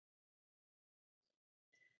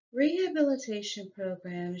Rehabilitation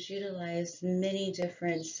programs utilize many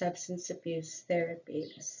different substance abuse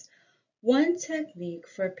therapies. One technique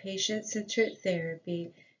for patient-centered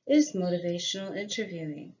therapy is motivational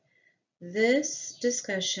interviewing. This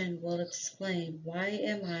discussion will explain why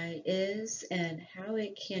MI is and how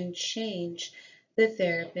it can change the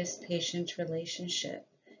therapist-patient relationship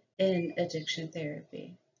in addiction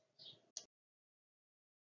therapy.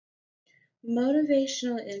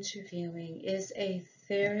 Motivational interviewing is a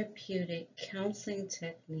therapeutic counseling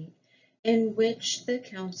technique in which the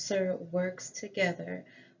counselor works together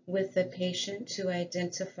with the patient to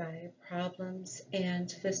identify problems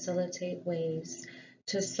and facilitate ways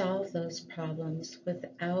to solve those problems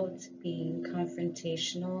without being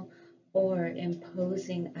confrontational or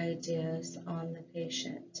imposing ideas on the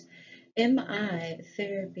patient. MI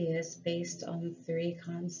therapy is based on three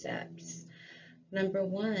concepts. Number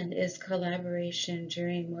one is collaboration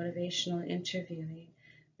during motivational interviewing.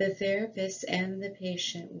 The therapist and the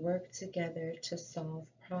patient work together to solve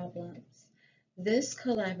problems. This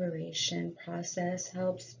collaboration process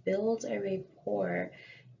helps build a rapport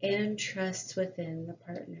and trust within the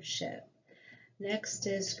partnership. Next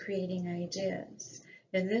is creating ideas.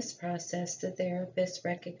 In this process, the therapist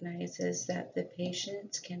recognizes that the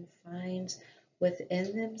patient can find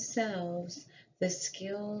within themselves the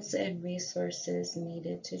skills and resources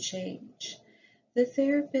needed to change. The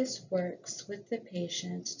therapist works with the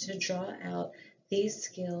patient to draw out these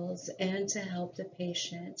skills and to help the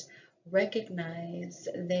patient recognize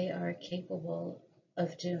they are capable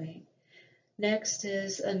of doing. Next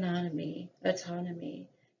is autonomy.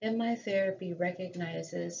 MI therapy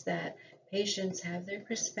recognizes that patients have their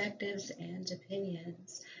perspectives and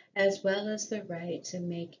opinions, as well as the right to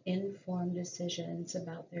make informed decisions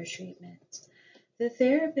about their treatment. The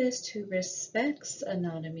therapist who respects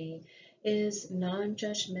autonomy is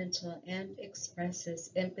non-judgmental and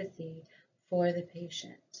expresses empathy for the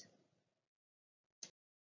patient.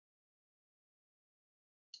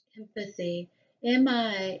 Empathy.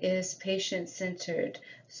 MI is patient-centered,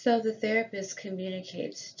 so the therapist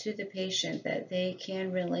communicates to the patient that they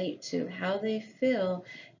can relate to how they feel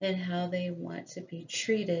and how they want to be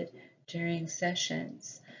treated during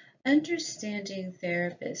sessions. Understanding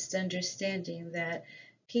understanding that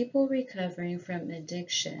people recovering from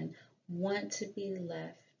addiction want to be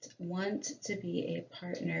a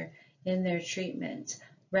partner in their treatment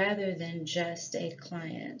rather than just a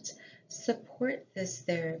client. Support This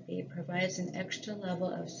therapy provides an extra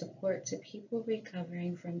level of support to people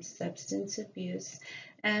recovering from substance abuse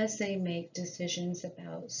as they make decisions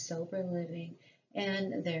about sober living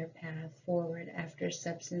and their path forward after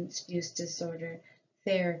substance use disorder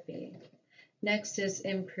therapy. Next is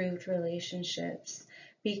improved relationships.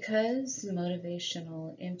 Because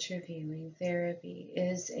motivational interviewing therapy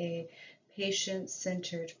is a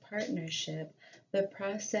patient-centered partnership, the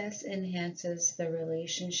process enhances the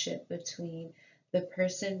relationship between the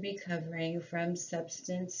person recovering from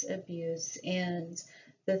substance abuse and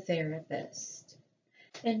the therapist.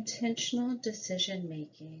 Intentional decision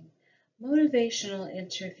making. Motivational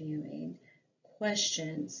interviewing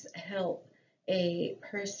questions help a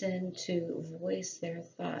person to voice their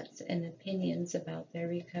thoughts and opinions about their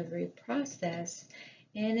recovery process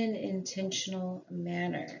in an intentional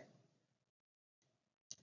manner.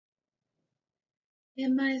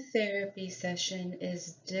 My therapy session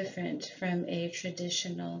is different from a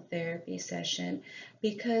traditional therapy session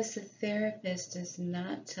because the therapist does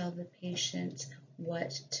not tell the patient what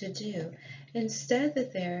to do. Instead, the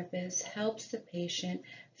therapist helps the patient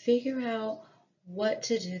figure out what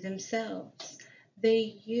to do themselves.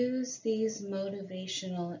 They use these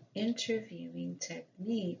motivational interviewing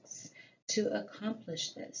techniques to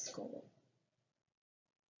accomplish this goal.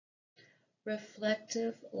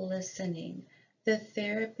 Reflective listening. The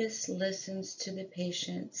therapist listens to the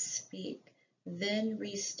patient speak, then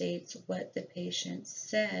restates what the patient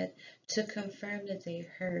said to confirm that they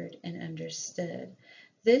heard and understood.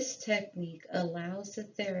 This technique allows the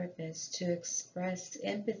therapist to express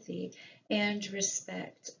empathy and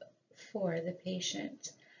respect for the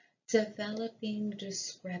patient. Developing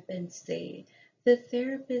discrepancy. The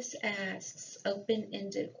therapist asks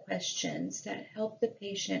open-ended questions that help the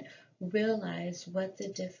patient realize what the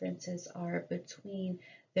differences are between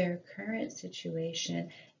their current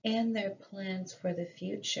situation and their plans for the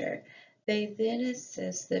future. They then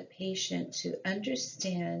assist the patient to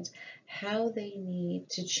understand how they need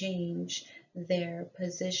to change their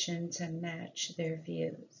position to match their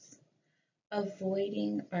views.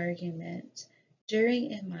 Avoiding argument. During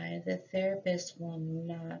MI, the therapist will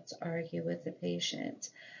not argue with the patient,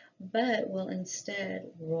 but will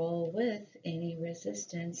instead roll with any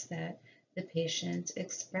resistance that the patient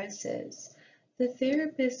expresses. The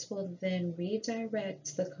therapist will then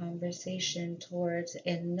redirect the conversation towards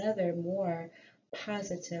another more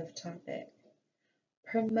positive topic.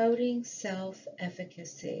 Promoting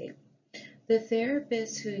self-efficacy. The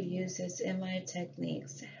therapist who uses MI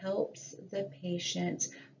techniques helps the patient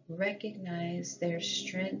recognize their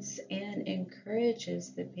strengths and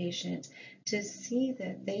encourages the patient to see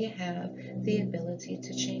that they have the ability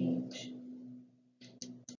to change.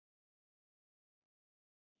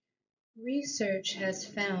 Research has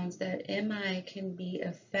found that MI can be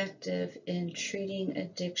effective in treating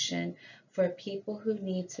addiction for people who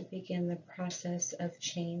need to begin the process of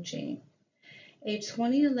changing. A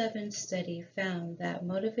 2011 study found that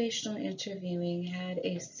motivational interviewing had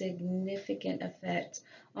a significant effect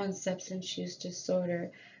on substance use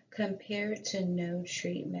disorder compared to no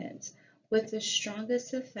treatment, with the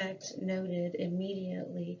strongest effect noted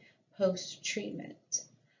immediately post-treatment.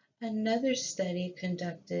 Another study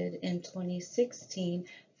conducted in 2016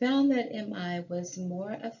 found that MI was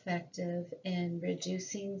more effective in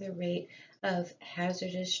reducing the rate of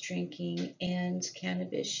hazardous drinking and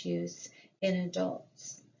cannabis use in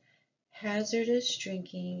adults. Hazardous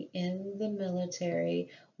drinking in the military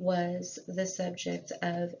was the subject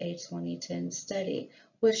of a 2010 study,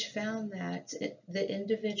 which found that the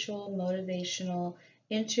individual motivational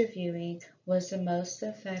interviewing was the most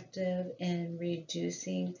effective in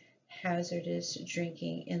reducing hazardous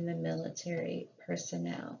drinking in the military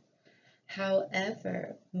personnel.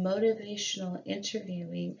 However, motivational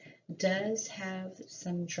interviewing does have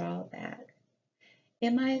some drawbacks.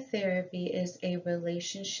 MI therapy is a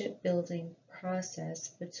relationship building process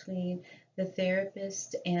between the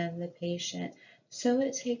therapist and the patient, so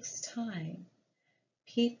it takes time.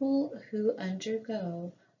 People who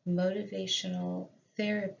undergo motivational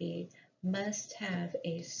therapy must have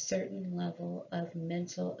a certain level of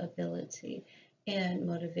mental ability and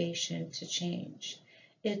motivation to change.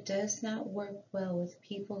 It does not work well with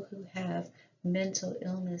people who have mental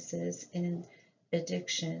illnesses in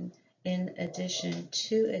addiction. In addition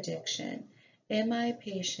to addiction, MI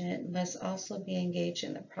patient must also be engaged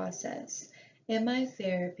in the process. MI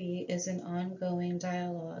therapy is an ongoing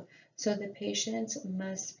dialogue, so the patient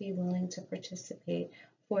must be willing to participate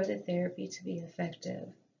for the therapy to be effective.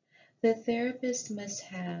 The therapist must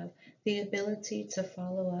have the ability to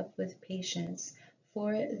follow up with patients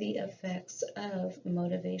for the effects of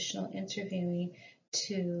motivational interviewing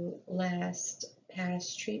to last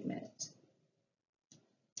past treatment.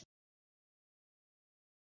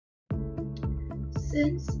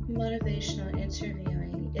 Since motivational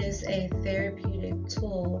interviewing is a therapeutic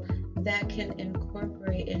tool that can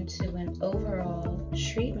incorporate into an overall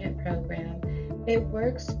treatment program, it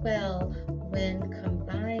works well when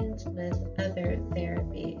combined with other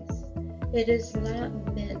therapies. It is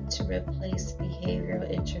not meant to replace behavioral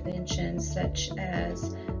interventions such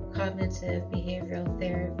as cognitive behavioral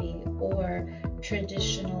therapy or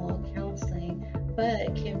traditional counseling,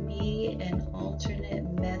 but can be an alternate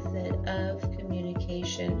method of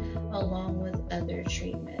communication along with other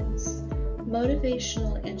treatments.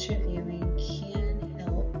 Motivational interviewing can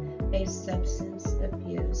help a substance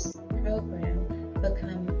abuse program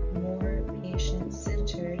become more patient-centered